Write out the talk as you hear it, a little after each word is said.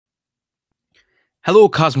Hello,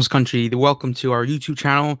 Cosmos Country. Welcome to our YouTube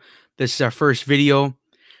channel. This is our first video.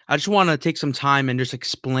 I just want to take some time and just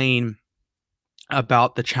explain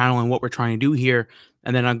about the channel and what we're trying to do here,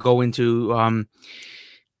 and then I'll go into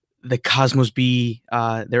the Cosmos B,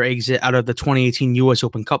 their exit out of the 2018 U.S.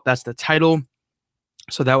 Open Cup. That's the title.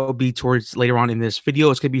 So that will be towards later on in this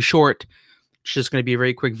video. It's going to be short. It's just going to be a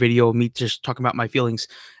very quick video of me just talking about my feelings.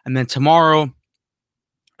 And then tomorrow,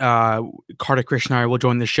 Carter Krishna and I will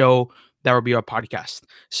join the show. That will be our podcast.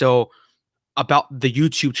 So about the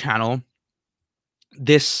YouTube channel,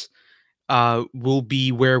 this will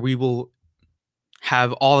be where we will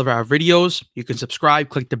have all of our videos. You can subscribe,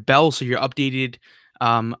 click the bell so you're updated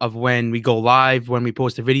of when we go live, when we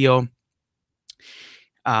post a video.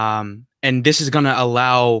 And this is going to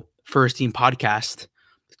allow First Team Podcast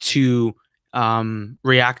to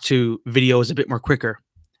react to videos a bit more quicker.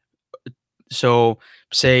 So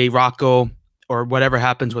say Rocco or whatever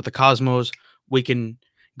happens with the Cosmos, we can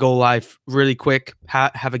go live really quick,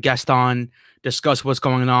 have a guest on, discuss what's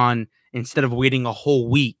going on instead of waiting a whole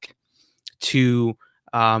week to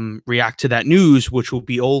react to that news, which will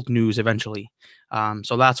be old news eventually.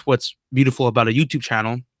 So that's what's beautiful about a YouTube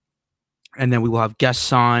channel. And then we will have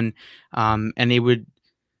guests on, and they would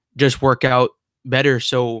just work out better.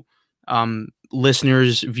 So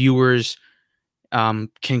listeners, viewers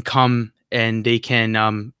can come and they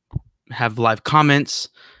can have live comments,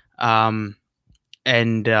 and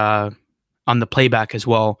on the playback as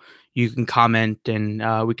well. You can comment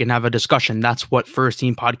and we can have a discussion. That's what First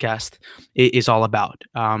Team Podcast is all about.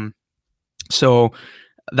 So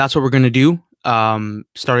that's what we're going to do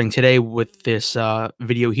starting today with this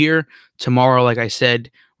video here. Tomorrow, like I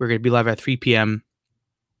said, we're going to be live at 3 p.m.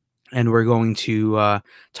 and we're going to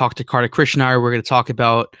talk to Carter Krishna. We're going to talk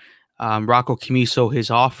about Rocco Camiso,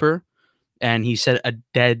 his offer, and he set a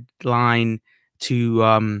deadline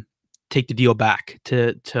to take the deal back,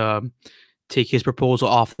 to take his proposal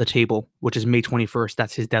off the table, which is May 21st.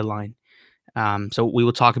 That's his deadline. So we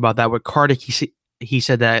will talk about that with Kartik. He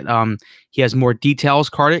said that he has more details,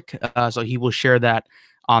 Kartik, so he will share that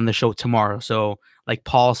on the show tomorrow. So like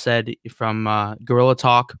Paul said from Gorilla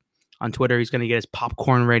Talk on Twitter, he's going to get his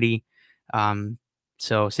popcorn ready.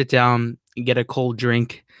 So sit down and get a cold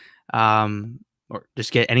drink, or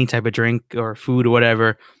just get any type of drink or food or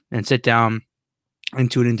whatever, and sit down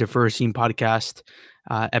and tune into First Team Podcast,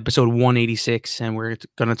 episode 186. And we're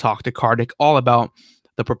going to talk to Kartik all about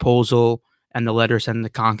the proposal and the letters and the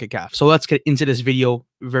CONCACAF. So let's get into this video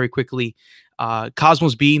very quickly.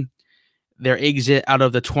 Cosmos B, their exit out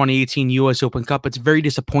of the 2018 U.S. Open Cup. It's very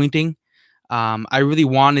disappointing. I really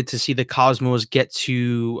wanted to see the Cosmos get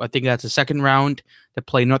to, I think that's the second round, to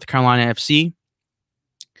play North Carolina FC.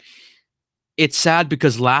 It's sad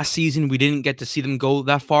because last season we didn't get to see them go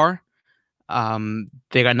that far.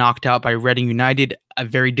 They got knocked out by Reading United, a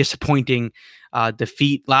very disappointing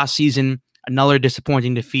defeat last season, another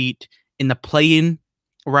disappointing defeat in the play-in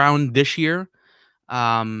round this year.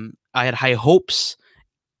 I had high hopes.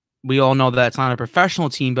 We all know that it's not a professional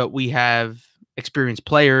team, but we have experienced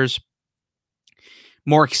players,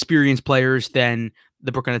 more experienced players than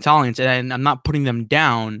the Brooklyn Italians, and I'm not putting them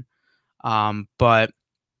down, but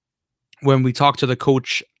when we talked to the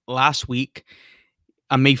coach last week,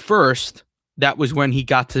 on May 1st, that was when he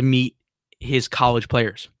got to meet his college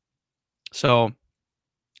players. So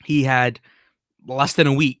he had less than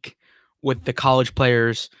a week with the college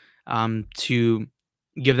players to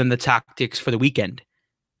give them the tactics for the weekend.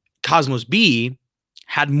 Cosmos B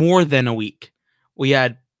had more than a week. We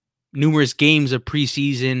had numerous games of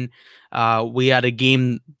preseason. We had a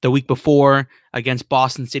game the week before against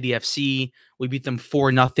Boston City FC. We beat them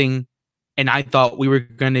 4-0. And I thought we were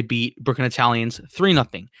going to beat Brooklyn Italians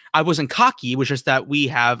 3-0. I wasn't cocky. It was just that we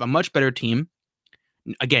have a much better team.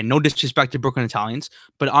 Again, no disrespect to Brooklyn Italians,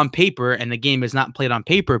 but on paper, and the game is not played on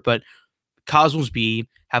paper, but Cosmos B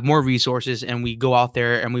have more resources, and we go out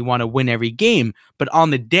there and we want to win every game. But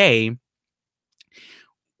on the day,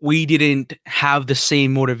 we didn't have the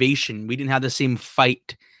same motivation. We didn't have the same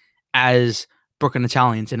fight as Brooklyn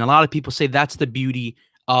Italians. And a lot of people say that's the beauty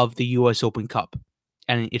of the U.S. Open Cup.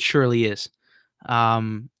 And it surely is.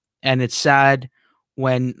 And it's sad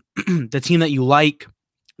when the team that you like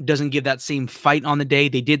doesn't give that same fight on the day.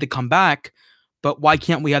 They did the comeback, but why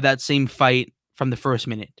can't we have that same fight from the first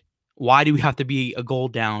minute? Why do we have to be a goal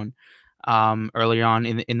down early on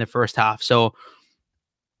in the first half? So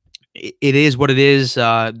it is what it is.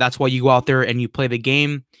 That's why you go out there and you play the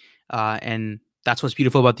game. And that's what's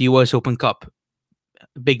beautiful about the U.S. Open Cup.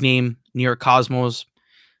 Big name, New York Cosmos.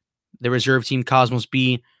 The reserve team, Cosmos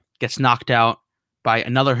B, gets knocked out by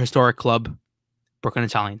another historic club, Brooklyn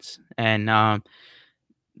Italians. And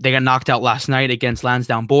They got knocked out last night against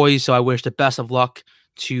Lansdowne Boys, so I wish the best of luck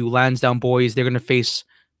to Lansdowne Boys. They're going to face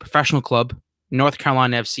professional club North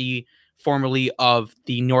Carolina FC, formerly of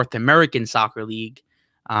the North American Soccer League.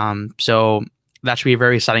 So that should be a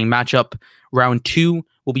very exciting matchup. Round 2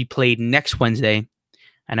 will be played next Wednesday,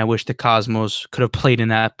 and I wish the Cosmos could have played in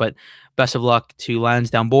that. But best of luck to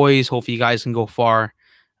Lansdowne Boys. Hopefully, you guys can go far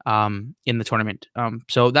in the tournament.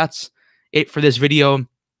 So that's it for this video.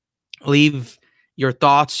 Leave your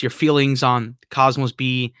thoughts, your feelings on Cosmos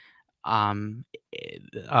B, their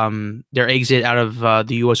exit out of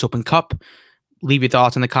the U.S. Open Cup. Leave your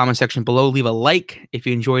thoughts in the comment section below. Leave a like if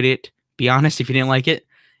you enjoyed it. Be honest if you didn't like it.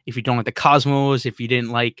 If you don't like the Cosmos, if you didn't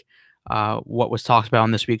like what was talked about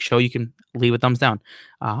on this week's show, you can leave a thumbs down.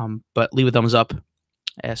 But leave a thumbs up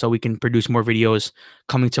so we can produce more videos.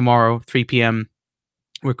 Coming tomorrow, 3 p.m.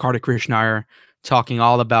 with Carter Krishnaiyer, talking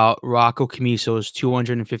all about Rocco Camiso's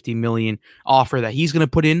 $250 million offer that he's going to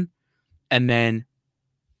put in, and then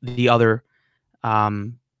the other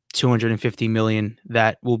 $250 million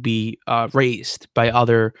that will be raised by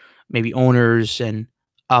other maybe owners and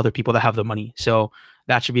other people that have the money. So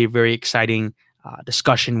that should be a very exciting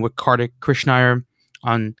discussion with Carter Krishnaiyer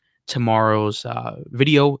on tomorrow's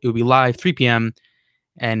video. It will be live 3 p.m.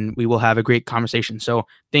 and we will have a great conversation. So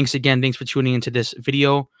thanks again. Thanks for tuning into this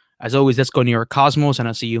video. As always, let's go New York Cosmos, and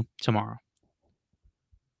I'll see you tomorrow.